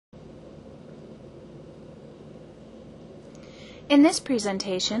In this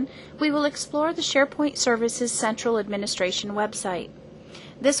presentation, we will explore the SharePoint Services Central Administration website.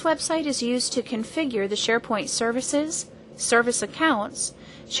 This website is used to configure the SharePoint services, service accounts,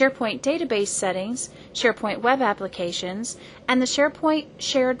 SharePoint database settings, SharePoint web applications, and the SharePoint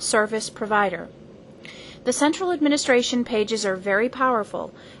Shared Service Provider. The central administration pages are very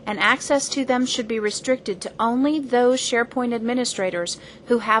powerful, and access to them should be restricted to only those SharePoint administrators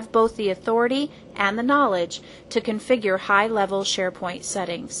who have both the authority and the knowledge to configure high-level SharePoint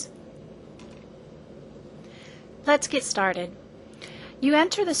settings. Let's get started. You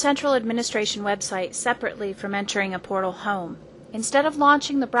enter the central administration website separately from entering a portal home. Instead of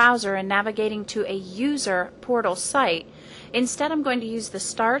launching the browser and navigating to a user portal site, instead I'm going to use the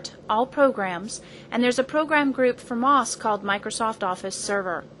Start All Programs, and there's a program group for MOS called Microsoft Office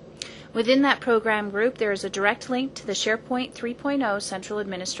Server. Within that program group there is a direct link to the SharePoint 3.0 Central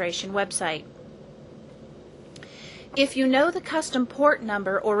Administration website. If you know the custom port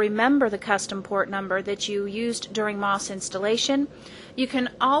number or remember the custom port number that you used during MOS installation, you can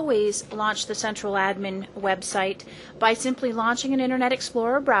always launch the Central Admin website by simply launching an Internet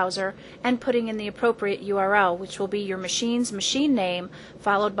Explorer browser and putting in the appropriate URL, which will be your machine's machine name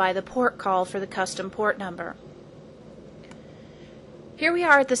followed by the port call for the custom port number. Here we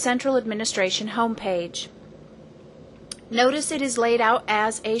are at the Central Administration homepage. Notice it is laid out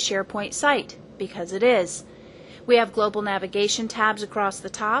as a SharePoint site, because it is. We have global navigation tabs across the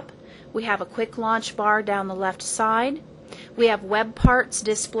top. We have a quick launch bar down the left side. We have web parts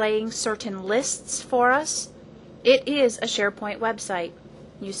displaying certain lists for us. It is a SharePoint website.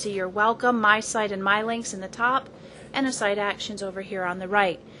 You see your welcome, my site, and my links in the top, and the site actions over here on the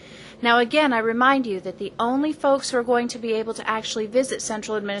right. Now again, I remind you that the only folks who are going to be able to actually visit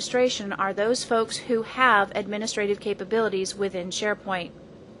Central Administration are those folks who have administrative capabilities within SharePoint.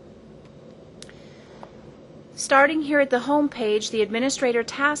 Starting here at the home page, the Administrator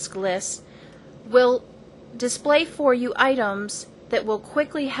Task List will display for you items that will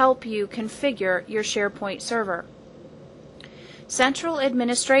quickly help you configure your SharePoint server. Central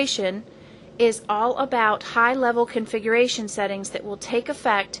Administration is all about high-level configuration settings that will take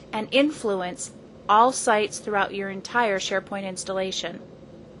effect and influence all sites throughout your entire SharePoint installation.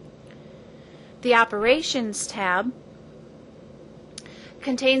 The Operations tab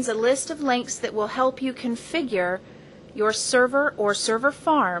contains a list of links that will help you configure your server or server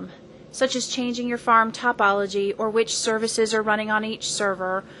farm, such as changing your farm topology or which services are running on each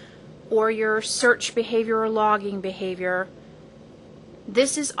server, or your search behavior or logging behavior.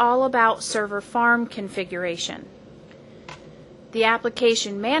 This is all about server farm configuration. The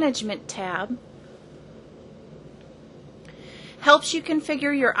Application Management tab helps you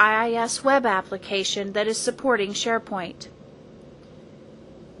configure your IIS web application that is supporting SharePoint.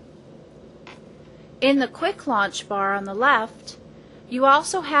 In the Quick Launch bar on the left, you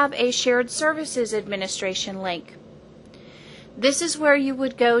also have a Shared Services Administration link. This is where you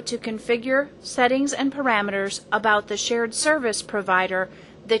would go to configure settings and parameters about the shared service provider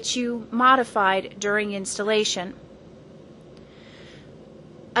that you modified during installation.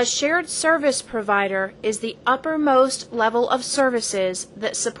 A shared service provider is the uppermost level of services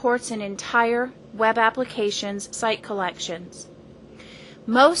that supports an entire web application's site collections.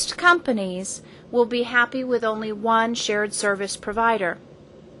 Most companies will be happy with only one shared service provider.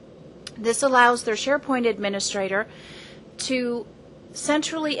 This allows their SharePoint administrator to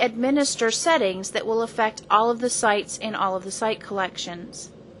centrally administer settings that will affect all of the sites in all of the site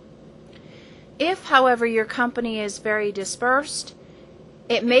collections. If, however, your company is very dispersed,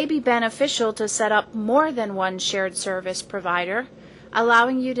 it may be beneficial to set up more than one shared service provider,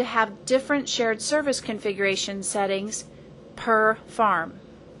 allowing you to have different shared service configuration settings per farm.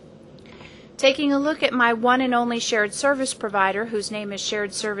 Taking a look at my one and only shared service provider, whose name is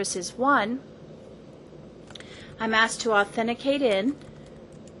Shared Services 1, I'm asked to authenticate in,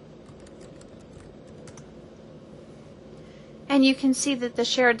 and you can see that the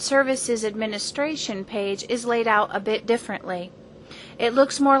Shared Services Administration page is laid out a bit differently. It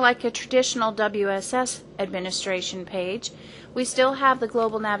looks more like a traditional WSS administration page. We still have the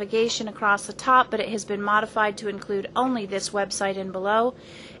global navigation across the top, but it has been modified to include only this website and below,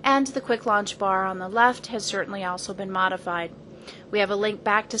 and the Quick Launch bar on the left has certainly also been modified. We have a link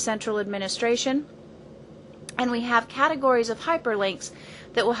back to Central Administration, and we have categories of hyperlinks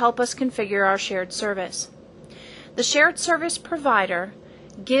that will help us configure our shared service. The Shared Service Provider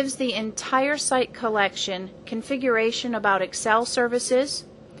gives the entire site collection configuration about Excel services,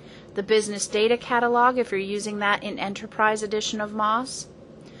 the Business Data Catalog if you're using that in Enterprise Edition of MOS,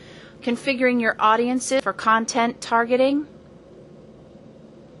 configuring your audiences for content targeting,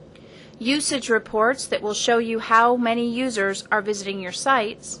 usage reports that will show you how many users are visiting your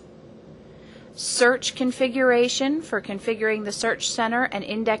sites, search configuration for configuring the search center and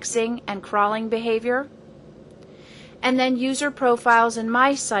indexing and crawling behavior, and then user profiles and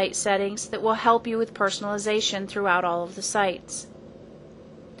My Site settings that will help you with personalization throughout all of the sites.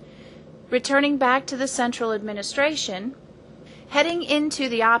 Returning back to the central administration, heading into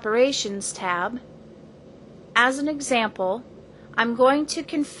the Operations tab, as an example, I'm going to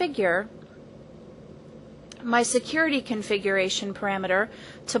configure my security configuration parameter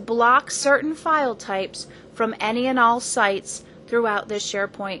to block certain file types from any and all sites throughout this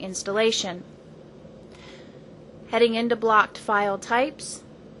SharePoint installation. Heading into blocked file types,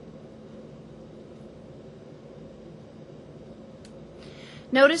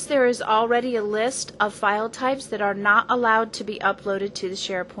 notice there is already a list of file types that are not allowed to be uploaded to the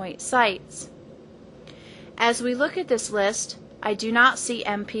SharePoint sites. As we look at this list, I do not see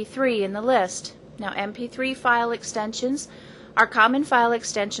MP3 in the list. Now, MP3 file extensions are common file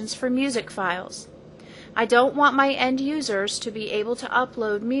extensions for music files. I don't want my end users to be able to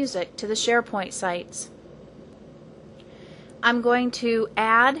upload music to the SharePoint sites. I'm going to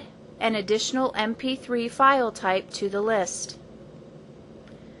add an additional MP3 file type to the list.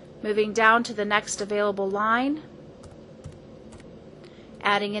 Moving down to the next available line,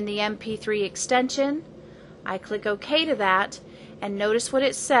 adding in the MP3 extension, I click OK to that, and notice what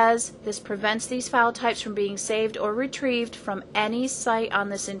it says. This prevents these file types from being saved or retrieved from any site on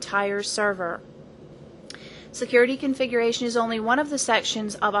this entire server. Security configuration is only one of the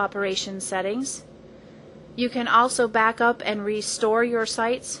sections of operations settings. You can also back up and restore your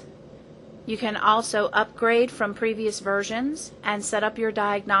sites. You can also upgrade from previous versions and set up your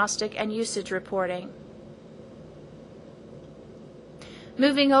diagnostic and usage reporting.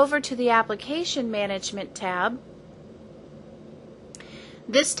 Moving over to the Application Management tab,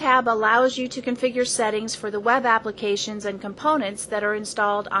 this tab allows you to configure settings for the web applications and components that are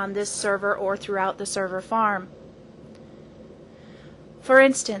installed on this server or throughout the server farm. For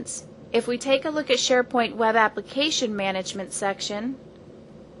instance, if we take a look at SharePoint Web Application Management section,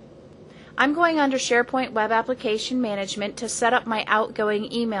 I'm going under SharePoint Web Application Management to set up my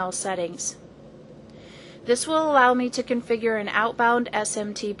outgoing email settings. This will allow me to configure an outbound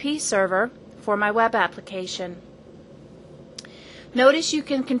SMTP server for my web application. Notice you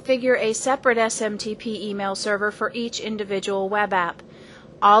can configure a separate SMTP email server for each individual web app.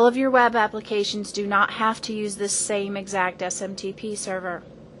 All of your web applications do not have to use this same exact SMTP server.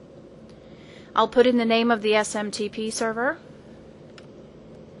 I'll put in the name of the SMTP server.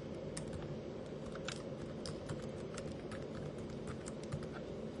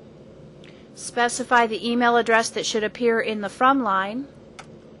 Specify the email address that should appear in the From line.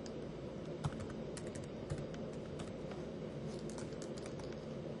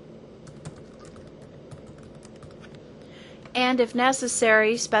 And if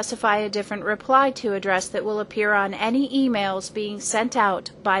necessary, specify a different reply to address that will appear on any emails being sent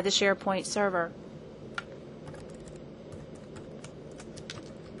out by the SharePoint server.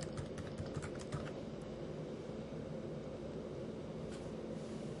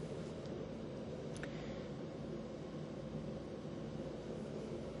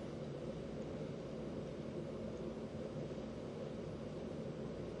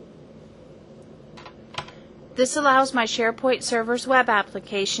 This allows my SharePoint server's web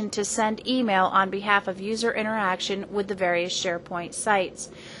application to send email on behalf of user interaction with the various SharePoint sites.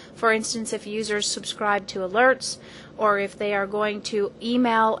 For instance, if users subscribe to alerts, or if they are going to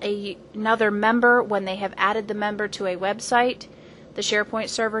email another member when they have added the member to a website, the SharePoint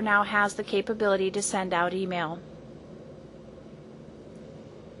server now has the capability to send out email.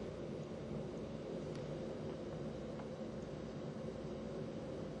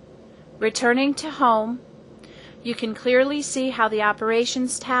 Returning to Home, you can clearly see how the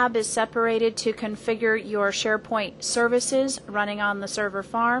Operations tab is separated to configure your SharePoint services running on the server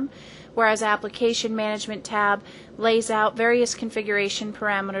farm, whereas Application Management tab lays out various configuration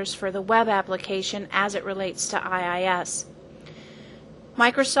parameters for the web application as it relates to IIS.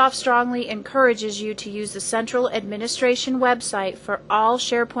 Microsoft strongly encourages you to use the Central Administration website for all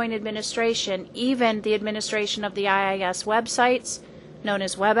SharePoint administration, even the administration of the IIS websites, known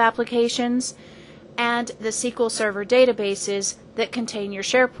as web applications, and the SQL Server databases that contain your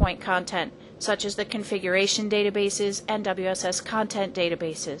SharePoint content, such as the configuration databases and WSS content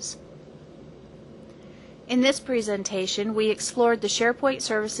databases. In this presentation, we explored the SharePoint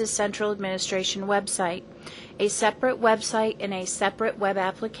Services Central Administration website, a separate website in a separate web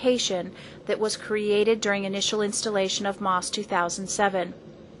application that was created during initial installation of MOS 2007.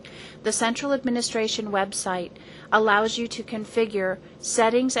 The Central Administration website allows you to configure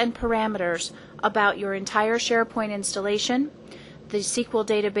settings and parameters about your entire SharePoint installation, the SQL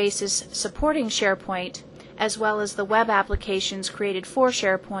databases supporting SharePoint, as well as the web applications created for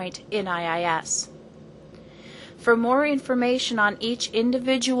SharePoint in IIS. For more information on each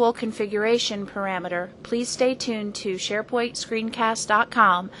individual configuration parameter, please stay tuned to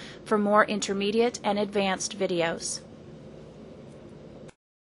SharePointScreencast.com for more intermediate and advanced videos.